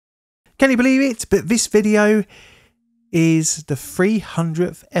Can you believe it? But this video is the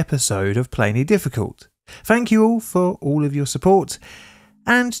 300th episode of Plainly Difficult. Thank you all for all of your support.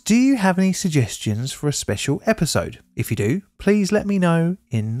 And do you have any suggestions for a special episode? If you do, please let me know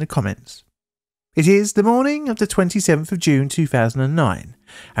in the comments. It is the morning of the 27th of June 2009,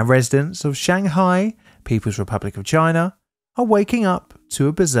 and residents of Shanghai, People's Republic of China, are waking up to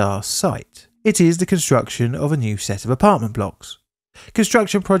a bizarre sight. It is the construction of a new set of apartment blocks.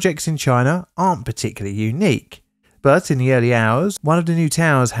 Construction projects in China aren't particularly unique, but in the early hours, one of the new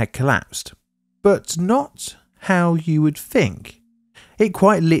towers had collapsed. But not how you would think. It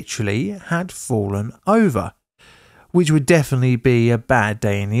quite literally had fallen over, which would definitely be a bad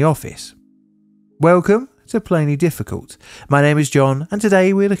day in the office. Welcome to Plainly Difficult. My name is John, and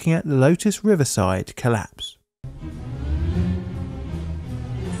today we're looking at the Lotus Riverside collapse.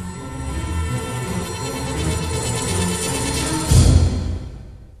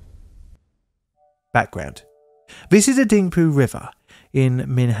 Background. This is the Dingpu River in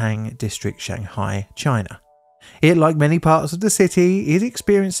Minhang District, Shanghai, China. It, like many parts of the city, is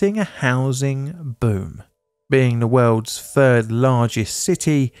experiencing a housing boom. Being the world's third largest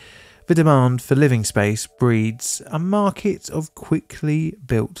city, the demand for living space breeds a market of quickly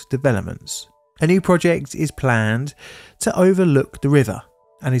built developments. A new project is planned to overlook the river,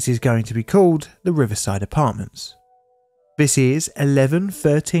 and it is going to be called the Riverside Apartments. This is 11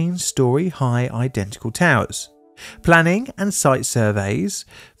 13-storey high identical towers. Planning and site surveys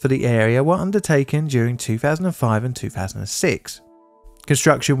for the area were undertaken during 2005 and 2006.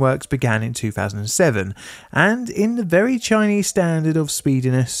 Construction works began in 2007 and, in the very Chinese standard of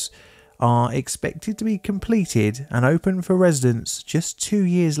speediness, are expected to be completed and open for residents just 2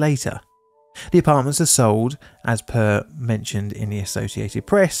 years later. The apartments are sold, as per mentioned in the Associated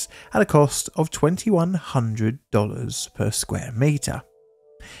Press, at a cost of $2,100 per square metre.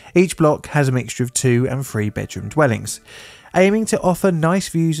 Each block has a mixture of 2 and 3 bedroom dwellings, aiming to offer nice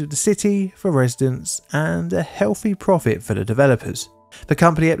views of the city for residents and a healthy profit for the developers. The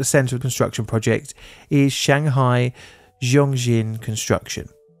company at the centre of the construction project is Shanghai Zhongjin Construction.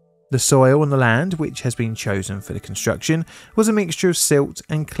 The soil on the land which has been chosen for the construction was a mixture of silt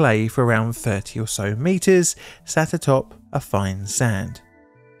and clay for around 30 or so metres, sat atop a fine sand.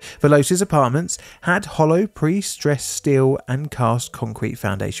 The Lotus apartments had hollow pre-stressed steel and cast concrete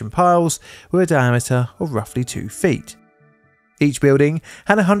foundation piles with a diameter of roughly 2 feet. Each building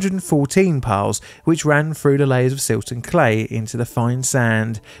had 114 piles which ran through the layers of silt and clay into the fine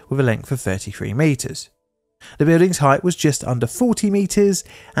sand with a length of 33 metres. The building's height was just under 40 metres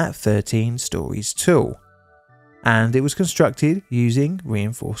at 13 stories tall, and it was constructed using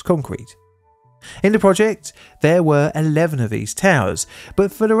reinforced concrete. In the project, there were 11 of these towers,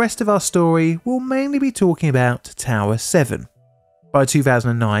 but for the rest of our story, we'll mainly be talking about Tower 7. By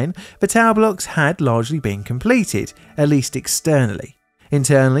 2009, the tower blocks had largely been completed, at least externally.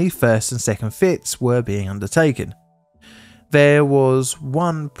 Internally, first and second fits were being undertaken. There was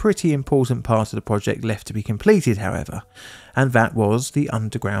one pretty important part of the project left to be completed, however, and that was the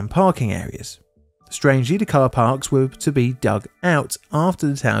underground parking areas. Strangely, the car parks were to be dug out after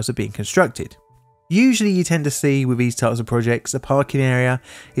the towers had been constructed. Usually you tend to see with these types of projects the parking area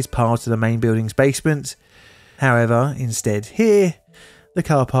is part of the main building's basement. However, instead here, the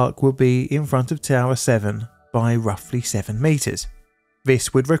car park will be in front of Tower 7 by roughly 7 metres.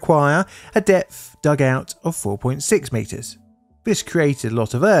 This would require a depth dug out of 4.6 metres. This created a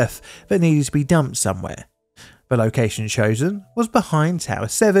lot of earth that needed to be dumped somewhere. The location chosen was behind Tower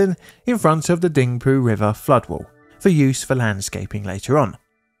 7 in front of the Dingpu River floodwall for use for landscaping later on.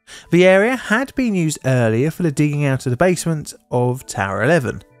 The area had been used earlier for the digging out of the basement of Tower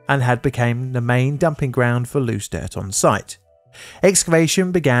 11 and had become the main dumping ground for loose dirt on site.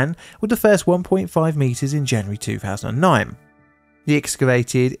 Excavation began with the first 1.5 metres in January 2009. The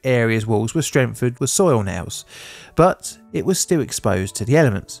excavated area's walls were strengthened with soil nails, but it was still exposed to the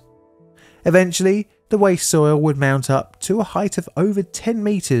elements. Eventually, the waste soil would mount up to a height of over 10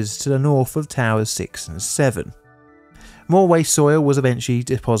 metres to the north of Towers 6 and 7. More waste soil was eventually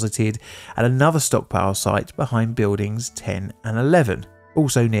deposited at another stockpile site behind buildings 10 and 11,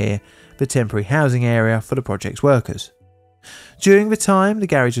 also near the temporary housing area for the project's workers. During the time the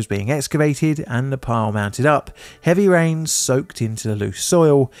garage was being excavated and the pile mounted up, heavy rains soaked into the loose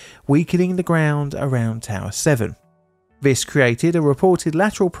soil, weakening the ground around Tower 7. This created a reported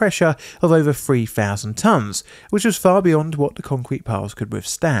lateral pressure of over 3,000 tonnes, which was far beyond what the concrete piles could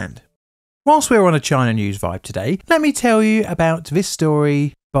withstand. Whilst we're on a China news vibe today, let me tell you about this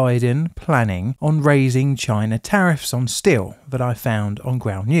story Biden planning on raising China tariffs on steel that I found on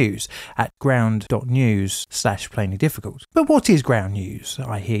Ground News at ground.news/plainly difficult. But what is Ground News,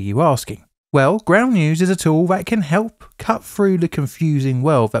 I hear you asking? Well, Ground News is a tool that can help cut through the confusing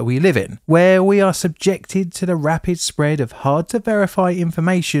world that we live in, where we are subjected to the rapid spread of hard-to-verify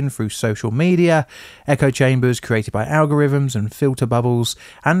information through social media, echo chambers created by algorithms and filter bubbles,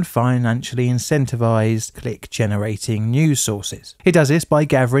 and financially incentivized click-generating news sources. It does this by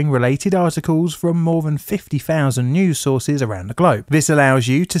gathering related articles from more than 50,000 news sources around the globe. This allows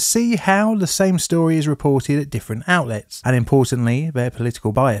you to see how the same story is reported at different outlets, and importantly, their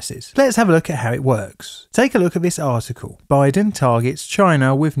political biases. Let's have a look at how it works. Take a look at this article. Biden targets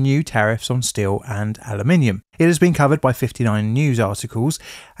China with new tariffs on steel and aluminium. It has been covered by 59 news articles,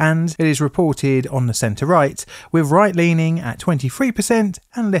 and it is reported on the centre-right, with right-leaning at 23%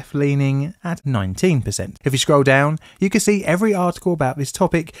 and left-leaning at 19%. If you scroll down, you can see every article about this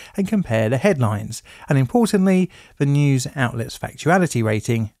topic and compare the headlines, and importantly, the news outlet's factuality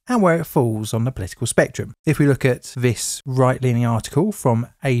rating and where it falls on the political spectrum. If we look at this right-leaning article from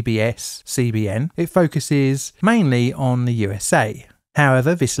ABS-CBN, it focuses mainly on the USA.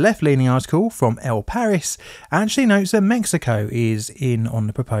 However, this left-leaning article from El País actually notes that Mexico is in on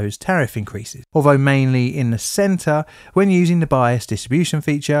the proposed tariff increases. Although mainly in the centre, when using the bias distribution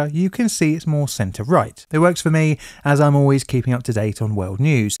feature, you can see it's more centre-right. It works for me as I'm always keeping up to date on world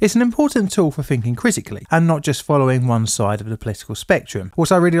news. It's an important tool for thinking critically and not just following one side of the political spectrum.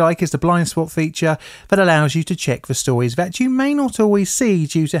 What I really like is the blind spot feature that allows you to check for stories that you may not always see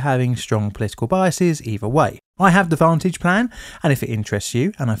due to having strong political biases either way. I have the Vantage plan, and if it interests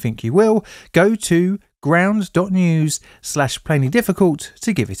you, and I think you will, go to ground.news/plainly difficult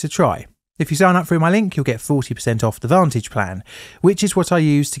to give it a try. If you sign up through my link, you'll get 40% off the Vantage plan, which is what I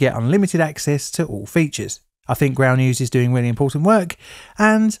use to get unlimited access to all features. I think Ground News is doing really important work,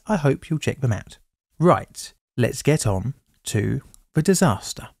 and I hope you'll check them out. Right, let's get on to the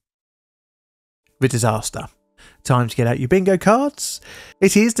disaster. The disaster. Time to get out your bingo cards.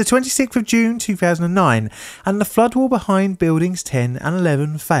 It is the 26th of June 2009 and the flood wall behind buildings 10 and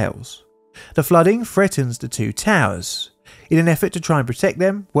 11 fails. The flooding threatens the two towers. In an effort to try and protect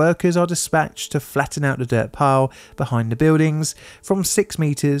them, workers are dispatched to flatten out the dirt pile behind the buildings from 6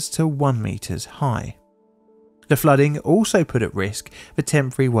 metres to 1 metre high. The flooding also put at risk the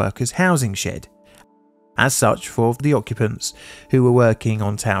temporary workers' housing shed. As such, 4 of the occupants who were working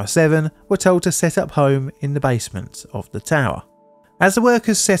on Tower 7 were told to set up home in the basement of the tower. As the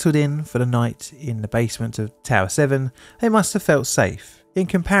workers settled in for the night in the basement of Tower 7, they must have felt safe, in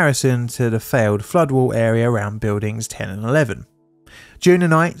comparison to the failed floodwall area around buildings 10 and 11. During the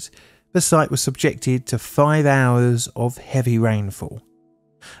night, the site was subjected to 5 hours of heavy rainfall.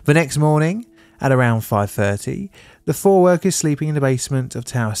 The next morning, at around 5:30, the 4 workers sleeping in the basement of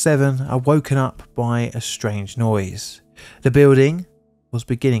Tower 7 are woken up by a strange noise. The building was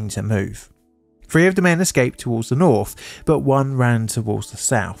beginning to move. 3 of the men escaped towards the north, but 1 ran towards the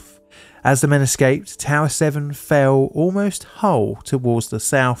south. As the men escaped, Tower 7 fell almost whole towards the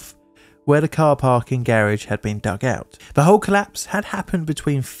south, where the car parking garage had been dug out. The whole collapse had happened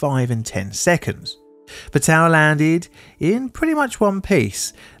between 5 and 10 seconds. The tower landed in pretty much one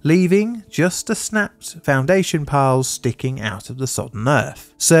piece, leaving just the snapped foundation piles sticking out of the sodden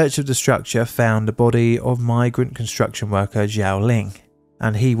earth. Search of the structure found the body of migrant construction worker Xiao Ling,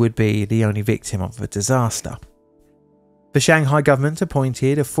 and he would be the only victim of the disaster. The Shanghai government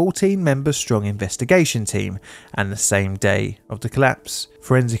appointed a 14-member strong investigation team, and the same day of the collapse,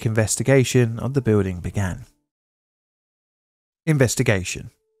 forensic investigation of the building began.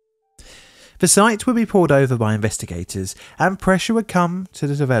 Investigation. The site would be poured over by investigators, and pressure would come to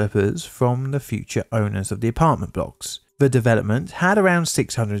the developers from the future owners of the apartment blocks. The development had around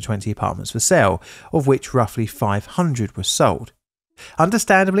 620 apartments for sale, of which roughly 500 were sold.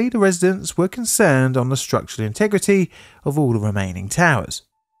 Understandably, the residents were concerned on the structural integrity of all the remaining towers.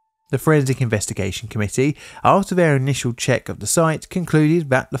 The Forensic Investigation Committee, after their initial check of the site, concluded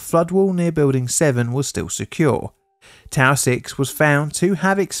that the floodwall near Building 7 was still secure. Tower 6 was found to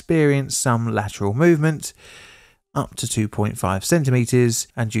have experienced some lateral movement, up to 2.5 centimetres,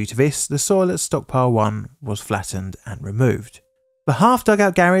 and due to this, the soil at Stockpile 1 was flattened and removed. The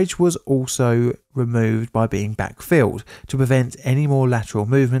half-dugout garage was also removed by being backfilled to prevent any more lateral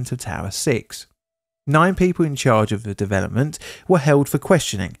movement of Tower 6. 9 people in charge of the development were held for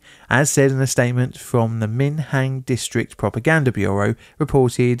questioning, as said in a statement from the Minhang District Propaganda Bureau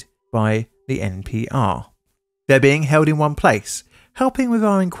reported by the NPR. They're being held in one place, helping with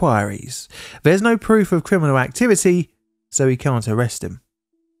our inquiries. There's no proof of criminal activity, so we can't arrest him.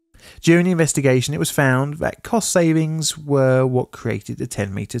 During the investigation, it was found that cost savings were what created the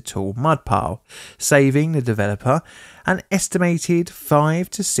 10-metre tall mud pile, saving the developer an estimated 5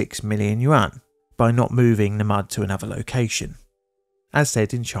 to 6 million yuan by not moving the mud to another location, as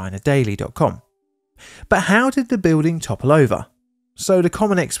said in ChinaDaily.com. But how did the building topple over? So the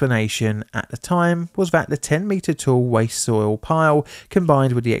common explanation at the time was that the 10-metre tall waste soil pile,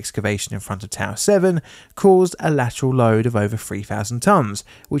 combined with the excavation in front of Tower 7, caused a lateral load of over 3,000 tonnes,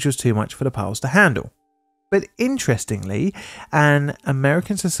 which was too much for the piles to handle. But interestingly, an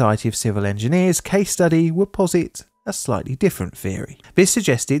American Society of Civil Engineers case study would posit a slightly different theory. This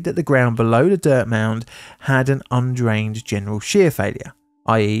suggested that the ground below the dirt mound had an undrained general shear failure,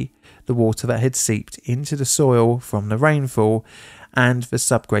 i.e. the water that had seeped into the soil from the rainfall, and the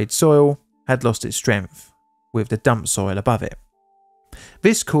subgrade soil had lost its strength with the dump soil above it.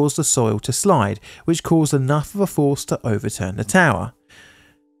 This caused the soil to slide, which caused enough of a force to overturn the tower,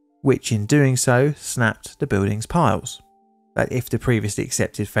 which in doing so snapped the building's piles. That if the previously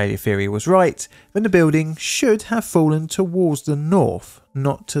accepted failure theory was right, then the building should have fallen towards the north,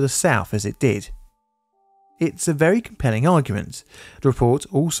 not to the south as it did. It's a very compelling argument. The report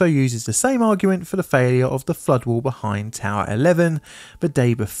also uses the same argument for the failure of the floodwall behind Tower 11 the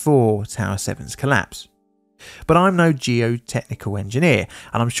day before Tower 7's collapse. But I'm no geotechnical engineer,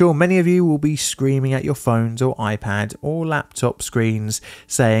 and I'm sure many of you will be screaming at your phones or iPad or laptop screens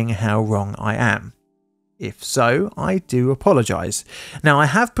saying how wrong I am. If so, I do apologise. Now, I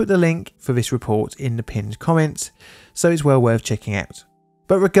have put the link for this report in the pinned comment, so it's well worth checking out.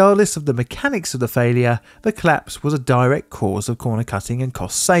 But regardless of the mechanics of the failure, the collapse was a direct cause of corner cutting and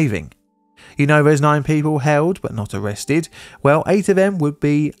cost saving. You know those 9 people held but not arrested? Well, 8 of them would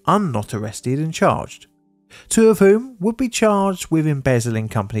be not arrested and charged. 2 of whom would be charged with embezzling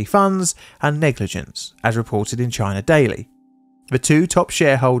company funds and negligence, as reported in China Daily. The 2 top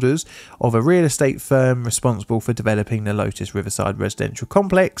shareholders of a real estate firm responsible for developing the Lotus Riverside Residential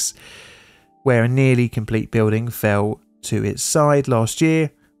Complex, where a nearly complete building fell to its side last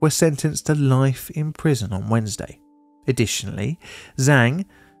year, were sentenced to life in prison on Wednesday. Additionally, Zhang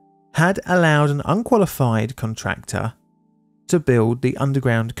had allowed an unqualified contractor to build the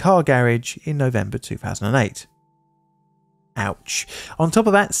underground car garage in November 2008. Ouch. On top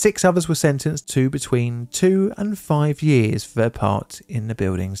of that, 6 others were sentenced to between 2 and 5 years for their part in the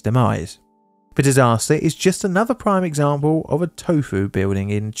building's demise. The disaster is just another prime example of a tofu building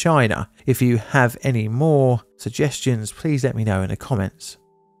in China. If you have any more suggestions, please let me know in the comments.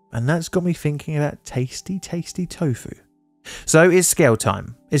 And that's got me thinking about tasty, tasty tofu. So it's scale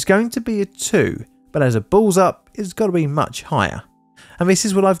time. It's going to be a 2, but as a balls up, it's got to be much higher. And this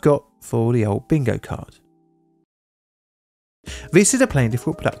is what I've got for the old bingo card. This is a Plain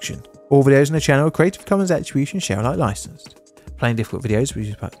Difficult production. All videos on the channel are Creative Commons Attribution Share Alike licensed. Plain Difficult videos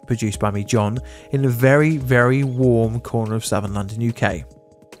produced by me, John, in the very, very warm corner of southern London, UK.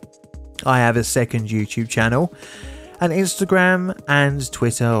 I have a second YouTube channel, an Instagram and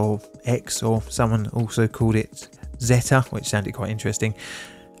Twitter, or X, or someone also called it Zeta, which sounded quite interesting.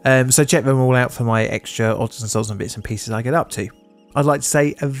 So check them all out for my extra odds and sods and bits and pieces I get up to. I'd like to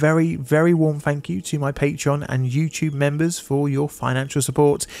say a very, very warm thank you to my Patreon and YouTube members for your financial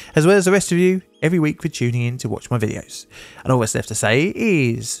support, as well as the rest of you every week for tuning in to watch my videos. And all that's left to say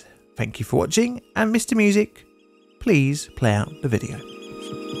is thank you for watching, and Mr. Music, please play out the video.